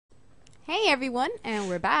Hey everyone, and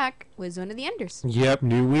we're back with Zone of the Enders. Yep,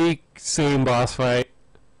 new week, same boss fight.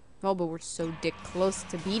 Oh, but we're so dick close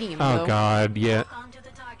to beating him, Oh though. god, yeah. Lock onto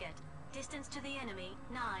the target. Distance to the enemy,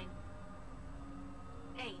 9.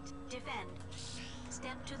 8. Defend.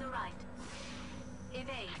 Step to the right.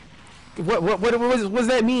 Evade. What does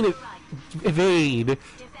that mean? Right. Evade. Defend.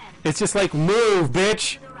 It's just like, move,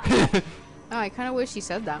 bitch! To the right. Oh, I kind of wish he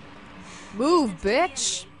said that. Move,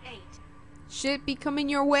 bitch! 8. Shit be coming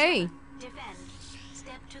your way. Defend.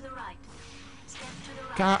 Step to the right. Step to the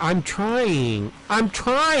right. God, I'm trying. I'm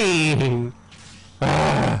trying!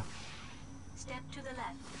 Ah, Step to the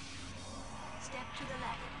left. Step to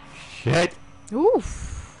the left. shit.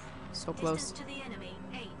 Oof. So close. Distance to the enemy,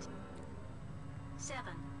 8. 7.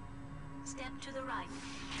 Step to the right.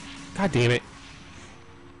 God damn it.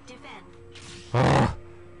 Defend. Ah,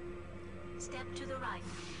 Step to the right.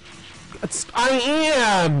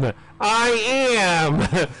 I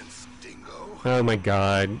am! Oh my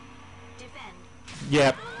god. Defend.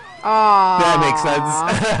 Yep, Aww. that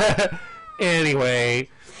makes sense. Anyway.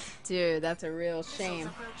 Dude, that's a real shame.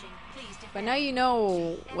 Approaching. Please defend. But now you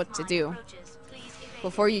know what to F9 do. approaches. Please evade.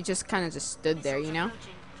 Before you just kind of just stood there, you know?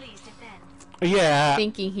 Approaching. Please defend. Yeah.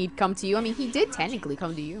 Thinking he'd come to you. I mean, he did technically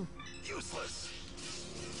come to you.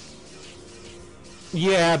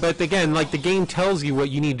 Yeah, but again, like, the game tells you what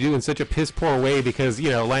you need to do in such a piss-poor way because, you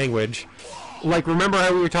know, language. Like, remember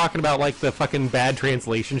how we were talking about, like, the fucking bad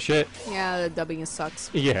translation shit? Yeah, the dubbing sucks.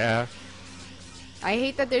 Yeah. I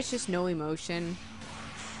hate that there's just no emotion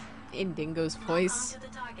in Dingo's voice. Onto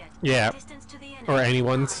the target. Yeah. Distance to the enemy. Or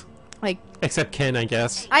anyone's. Like, Except Ken, I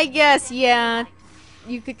guess. I guess, yeah.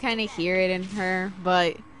 You could kind of hear it in her,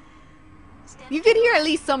 but you could hear at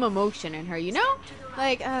least some emotion in her, you know?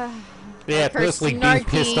 Like, Yeah, like her mostly being snarky-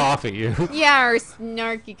 pissed off at you. yeah, or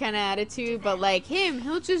snarky kind of attitude, but like him,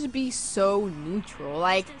 he'll just be so neutral.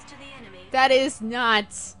 Like, Distance to the enemy. that is not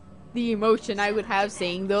the emotion I would have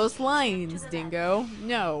saying those lines, Dingo.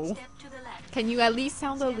 No. Step to the left. Can you at least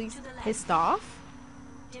sound at least pissed off?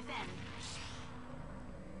 Defend.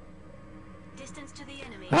 Distance to the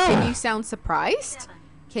enemy. Can you sound surprised? 7.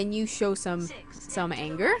 Can you show some 6. some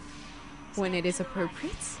anger when it is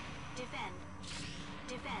appropriate? Defend.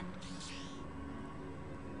 Defend.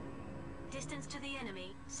 Distance to the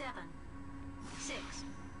enemy, 7. 6.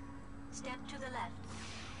 Step to the left.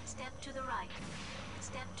 Step to the right.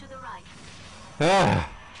 Step to the right. Ah.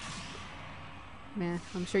 Man,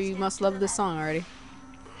 I'm sure you must love this song already.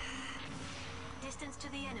 Distance to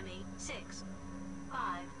the enemy, 6. 5.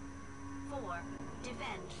 4.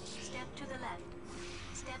 Defend. Step to the left.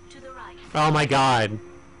 Step to the right. Oh my god.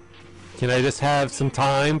 Can I just have some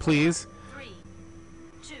time, please? 3.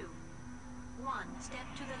 2. 1. Step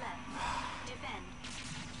to the left. Defend.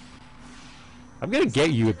 I'm gonna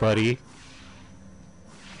get you, buddy.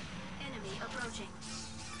 Enemy approaching.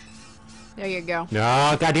 There you go.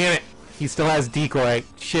 No, god damn it. He still has decoy.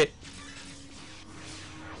 Shit.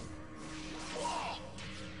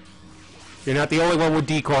 You're not the only one with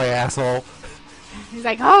decoy, asshole. He's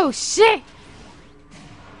like, oh shit!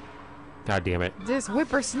 God damn it. This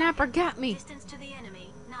whippersnapper got me. Distance to the enemy,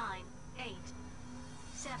 9. 8.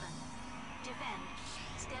 7. Defend.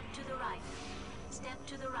 Step to the right. Step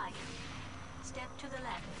to the right. Step to the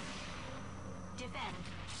left. Defend.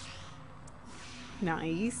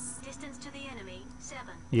 Nice. Distance to the enemy, 7.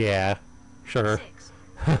 Yeah, sure. 6.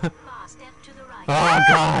 5. Step to the right. Oh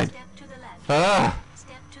god. Step to the left. Ah,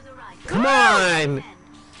 Step to the right. come on. Defend.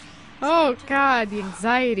 Oh god, the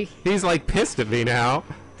anxiety. He's like pissed at me now.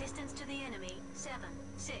 Distance to the enemy, 7.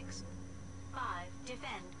 6. 5.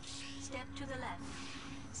 Defend. Step to the left.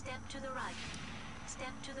 Step to the right. Step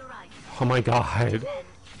to the right. Oh my god. Defend.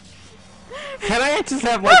 Can I just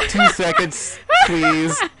have like 2 seconds,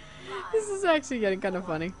 please? This is actually getting kind of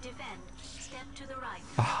funny. Defend. Step to the right.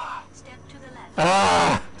 Step to the left.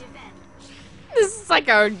 Ah, Defend. This is like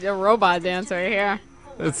a robot dance right here.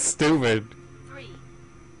 4. that's stupid. 3.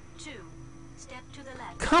 2. Step to the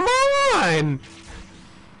left. Come on!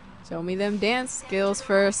 Show me them dance skills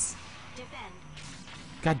first. Defend.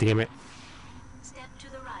 God damn it. Step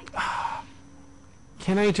to the right.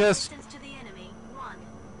 Can I just... Distance to the enemy, 1.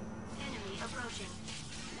 Enemy approaching.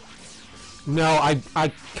 No,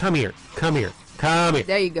 I... Come here. Come here. Come here.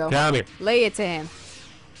 There you go. Come here. Lay it to him.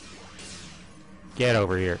 Get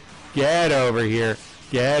over here. Get over here.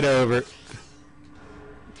 Get over...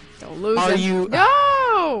 Don't lose Are him. you-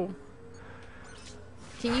 No!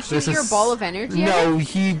 Can you shoot This your is- ball of energy at No,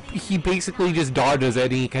 him? he basically just dodges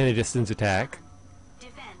any kind of distance attack.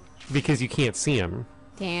 Defend. Because you can't see him.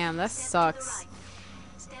 Damn, that Step sucks. to the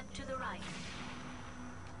right. Step to the right.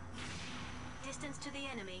 Distance to the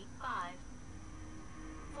enemy, 5.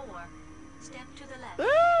 4. Step to the left.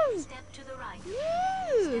 Woo! Step to the right.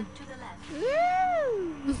 Woo! Step to the left.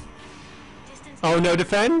 Woo! Distance. Oh, no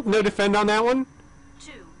defend? No defend on that one?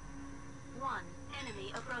 2, 1.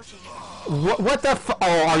 Enemy approaching. What the f-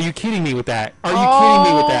 Oh, are you kidding me with that? Are you kidding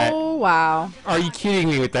me with that? Oh, wow. Are you kidding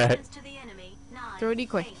me with that? Distance to the enemy. 9, Throw it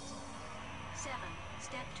equal. 8, 7.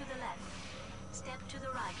 Step to the left. Step to the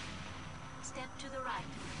right. Step to the right.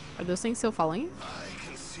 Are those things still following you?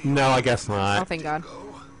 No, I guess Oh, not. thank God.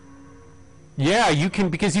 Yeah, you can,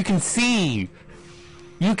 because you can see.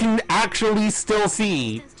 You can actually still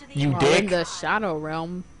see. You Oh, in dick. the shadow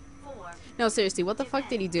realm. 4. No, seriously, what the fuck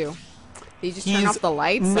did he do? Did he just turn He's- off the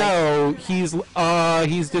lights? No,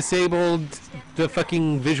 he's disabled the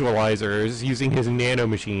fucking visualizers using his nano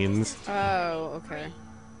machines. Oh, okay.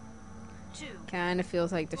 2. Kinda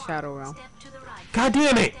feels like the shadow realm. Step to the right. God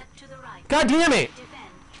damn it! Step to the right. God damn it! Defend.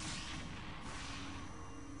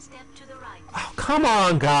 Step to the right. Oh, come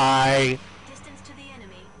on, guy. Distance to the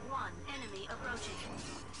enemy. 1. Enemy approaching.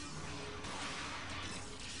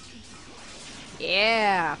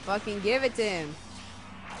 Yeah, fucking give it to him.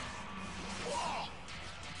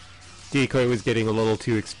 Decoy was getting a little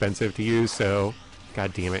too expensive to use, so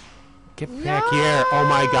god damn it. Get back here. Oh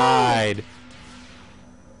my god.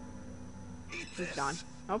 He's gone.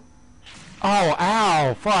 Oh, Oh,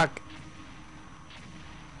 ow, fuck.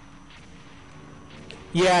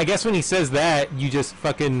 Yeah, I guess when he says that, you just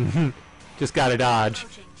fucking just gotta dodge.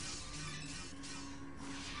 Approaching.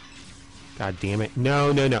 God damn it.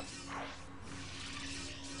 No, no, no.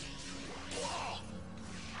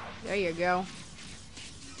 there you go.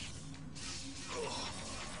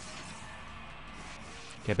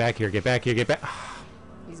 Get back here, get back here, get back.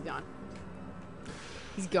 He's gone.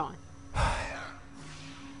 He's gone.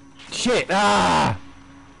 Shit, ah!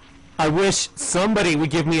 I wish somebody would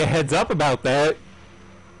give me a heads up about that.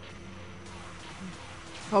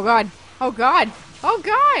 Oh God. Oh God. Oh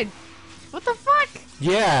God. What the fuck?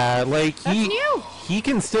 Yeah, like That's new. he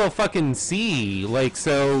can still fucking see, like,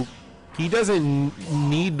 so he doesn't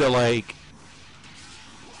need to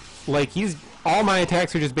like he's all my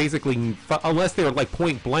attacks are just basically unless they're like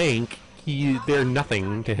point blank, they're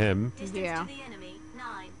nothing to him. Distance Yeah. to the enemy.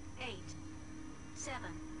 9, 8, 7.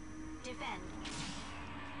 Defend.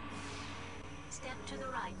 Step to the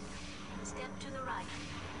right. Step to the right.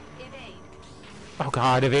 Evade. Oh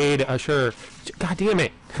god, evade, sure. God damn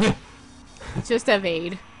it. Just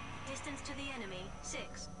evade. Distance to the enemy.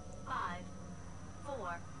 6, 5,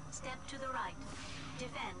 4. Step to the right.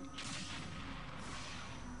 Defend.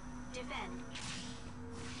 Defend.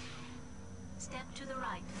 Step to the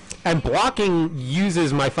right. And blocking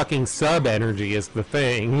uses my fucking sub energy is the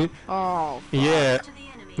thing. Oh. Yeah. To the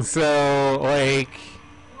enemy. So, like,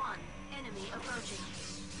 1. Enemy approaching.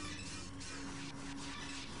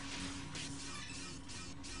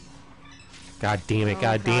 god damn it, Oh,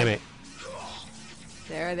 god damn God. it.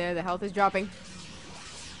 There. The health is dropping.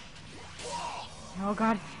 Oh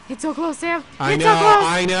God. It's so close, Sam. I It's know, so close.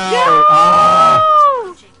 I know. No! Ah,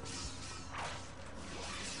 Approaching.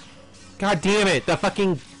 god damn it, the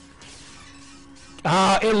fucking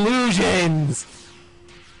illusions.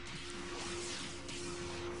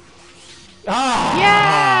 Ah.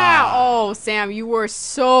 Yeah! Oh, Sam, you were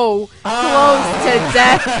so close to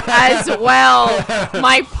death as well.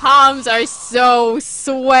 My palms are so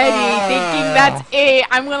sweaty, thinking that's it.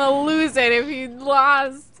 I'm gonna lose it if you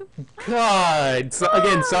lost. God. So,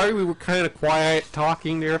 again, sorry we were kind of quiet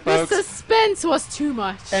talking there, The folks. suspense was too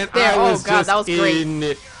much. And There. I Oh was God, just that was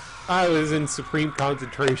great. I was in supreme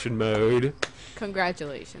concentration mode.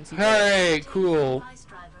 Congratulations. You did it. Alright, cool. Device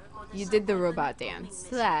driver or the You did the software robot controlling dance. this.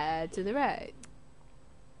 Slide to the right.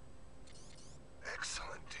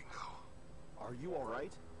 Excellent, Dingo. Are you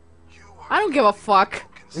alright? You are I don't give a fuck.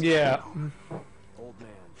 Yeah. Old man,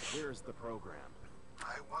 where's the program?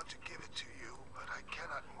 I want to give it to you, but I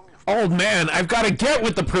cannot move. Old man, I've got to get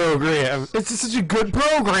with the program. It's just such a good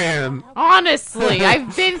program. Honestly,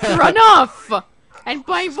 I've been through enough. And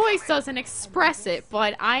my voice doesn't express it,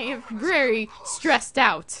 but I am very stressed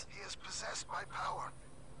out. He is possessed by power.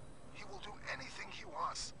 He will do anything he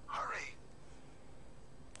wants. Hurry.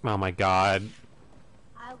 Oh my god.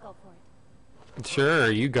 I'll go for it.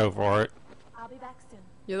 Sure, you go for it. I'll be back soon.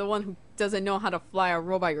 You're the one who doesn't know how to fly a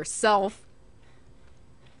robot yourself.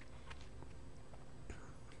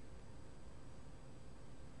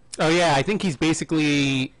 Oh yeah, I think he's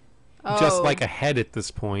basically just Oh. like a head at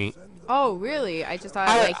this point. Oh, really? I just thought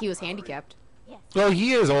like he was handicapped. Well,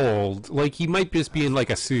 he is old. Like, he might just be in like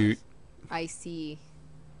a suit. I see.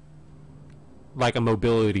 Like a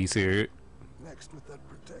mobility suit. Next with that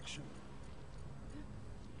protection.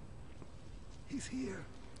 He's here.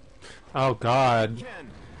 Oh god.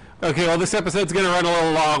 Ken! Okay, well, this episode's gonna run a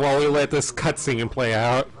little long while we let this cutscene play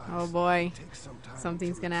out. Oh boy. Take some time.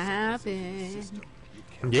 Something's gonna happen.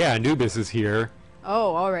 Yeah, Anubis is here.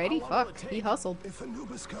 Oh, already? Fuck. He hustled. If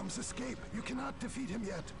Anubis comes, escape. You cannot defeat him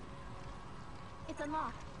yet. It's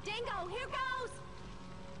unlocked. Dingo, here goes!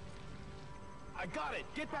 I got it.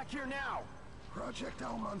 Get back here now. Project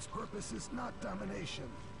Almon's purpose is not domination.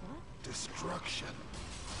 Destruction.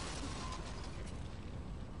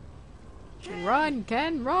 Run,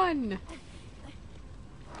 Ken, run!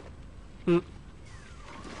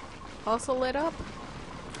 Hustle it up.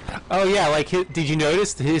 Oh yeah, like did you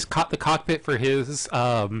notice the cockpit for his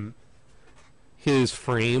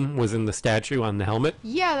frame was in the statue on the helmet?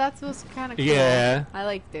 Yeah, that was kind of cool. Yeah. I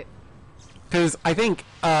liked it. Because I think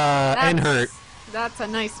Enhert. That's a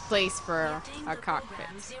nice place for a Maintain the cockpit.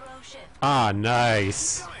 program 0 shift. Ah,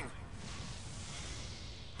 nice.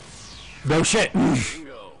 No shit.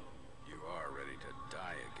 Bingo. You are ready to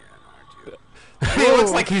die again, aren't you? It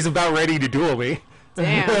looks like he's about ready to duel me.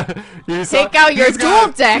 Damn. You Take out your he's dual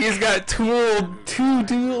got- deck. He's got two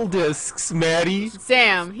dual discs, Maddie.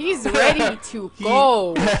 Sam, he's ready to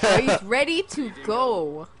go. He's ready to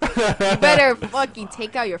go. You better fucking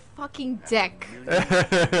take out your fucking deck.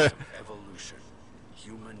 Evolution.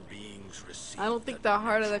 Human beings receive. I don't think the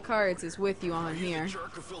heart of the cards is with you on here.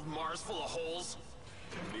 Jerk who filled Mars full of holes.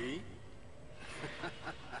 Me?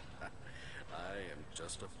 I am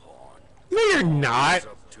just a pawn. No, you're not. It's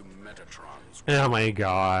up to Metatron's Oh my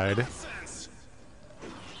god. Sense.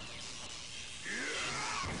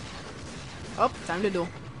 Oh, time to duel.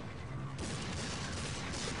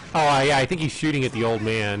 Oh yeah, I think he's shooting at the old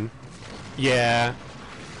man. Yeah.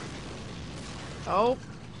 Oh.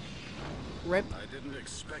 Rip. I didn't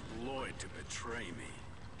expect Lloyd to betray me.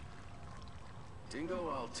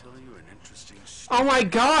 Dingo, I'll tell you an interesting story. Oh my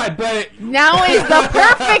god, but Now is the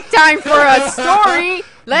perfect time for a story.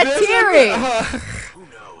 Let's hear it. Who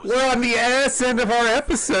knows? we're on the ass end of our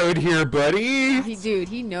episode here, buddy. Dude,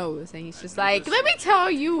 he knows, and he's just like, let me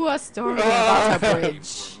tell you a story about the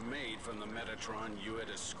bridge. Were made from the Metatron you had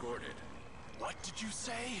escorted. What did you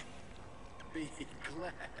say? Be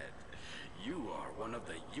glad. You are one of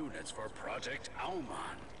the units for Project Alman.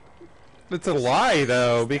 It's a lie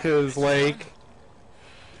though, because like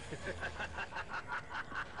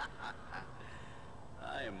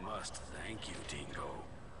I must thank you, Dingo.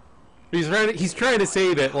 he's trying to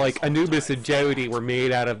say that like Anubis and Jody were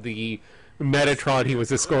made out of the Metatron he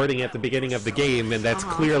was escorting at the beginning of the game, and that's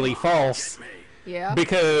clearly false. Yeah.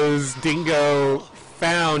 Because Dingo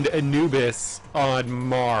found Anubis on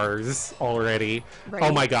Mars already. Right.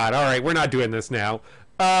 Oh my god, alright, we're not doing this now.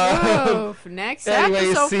 Whoa, next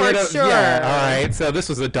Anyways, episode see for you sure. Yeah, alright, so this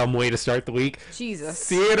was a dumb way to start the week. Jesus.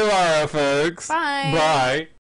 See you tomorrow, folks. Bye. Bye.